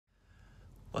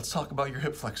Let's talk about your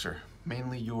hip flexor,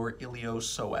 mainly your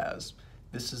iliopsoas.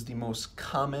 This is the most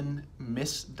common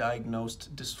misdiagnosed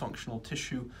dysfunctional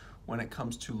tissue when it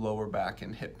comes to lower back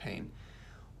and hip pain.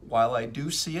 While I do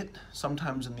see it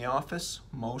sometimes in the office,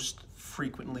 most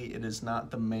frequently it is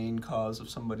not the main cause of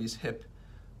somebody's hip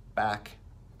back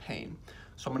pain.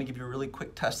 So I'm going to give you a really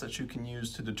quick test that you can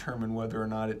use to determine whether or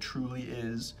not it truly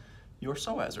is your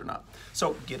psoas or not.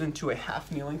 So get into a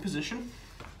half kneeling position.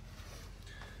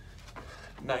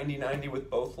 90-90 with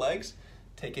both legs.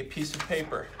 Take a piece of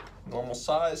paper, normal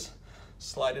size,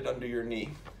 slide it under your knee.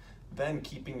 Then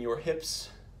keeping your hips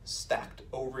stacked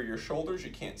over your shoulders,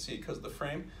 you can't see it because of the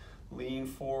frame, lean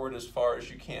forward as far as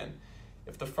you can.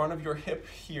 If the front of your hip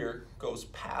here goes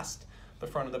past the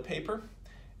front of the paper,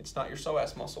 it's not your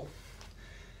psoas muscle.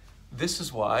 This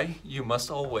is why you must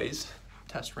always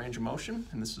test range of motion,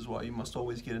 and this is why you must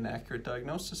always get an accurate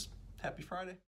diagnosis. Happy Friday.